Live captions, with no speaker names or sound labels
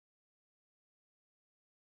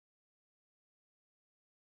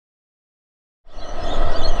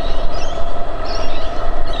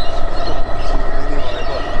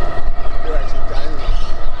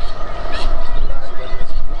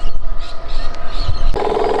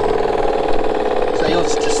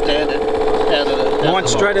mine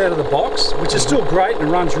straight out of the box, which is still great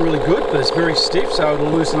and runs really good, but it's very stiff, so it'll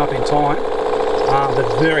loosen up in time.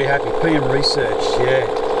 But very happy. PM Research, yeah.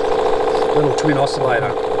 Little twin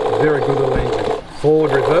oscillator. Very good little engine.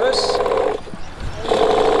 Forward, reverse.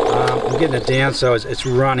 I'm getting it down so it's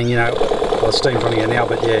running, you know. Well, steam's running it now,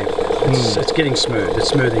 but yeah, it's getting smooth. It's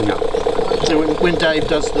smoothing up. So when Dave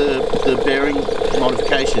does the bearing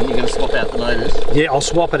modification, you're going to swap out the motors? Yeah, I'll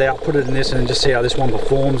swap it out, put it in this, and then just see how this one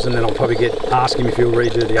performs, and then I'll probably ask him if he'll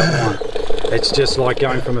redo the other one. It's just like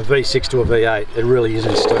going from a V6 to a V8. It really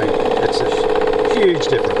isn't steam. It's a huge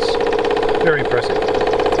difference. Very impressive.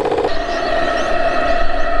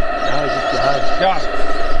 Go.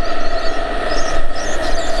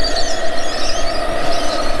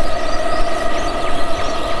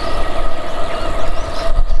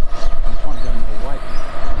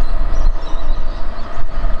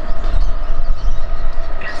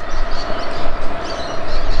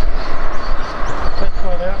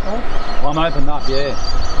 I'm opened up, yeah.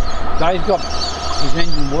 Dave's got his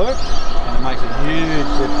engine work and it makes a huge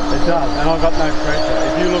difference. It does, and I've got no pressure.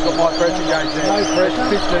 If you look at my pressure gauge there, no pressure.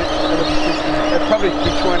 15, it'll be 15. It'll probably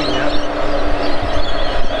be 20 now.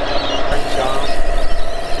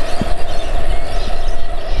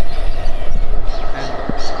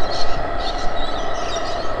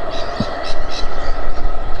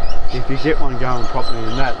 If you get one going properly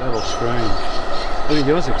in that, that'll scream. I think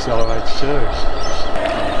yours accelerates too.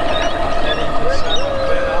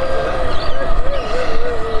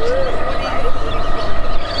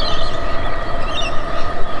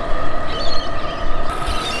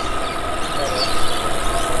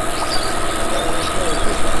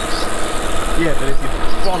 Yeah, but if you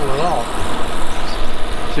throttle it off,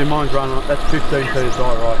 see mine's running up, that's 15 psi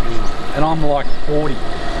right now. And I'm like 40.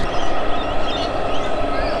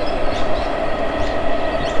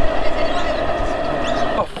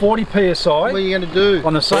 Got 40 psi. What are you going to do?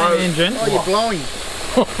 On the same engine. Oh, you're blowing.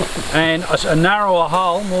 And a narrower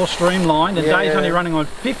hull, more streamlined, and Dave's only running on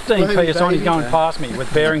 15 psi and he's going past me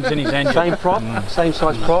with bearings in his engine. Same prop, same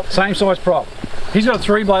size prop? Same size prop. He's got a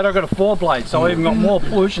 3-blade, I've got a 4-blade, so I've even got more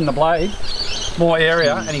push in the blade, more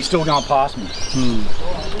area, and he's still going past me.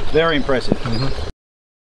 Very impressive.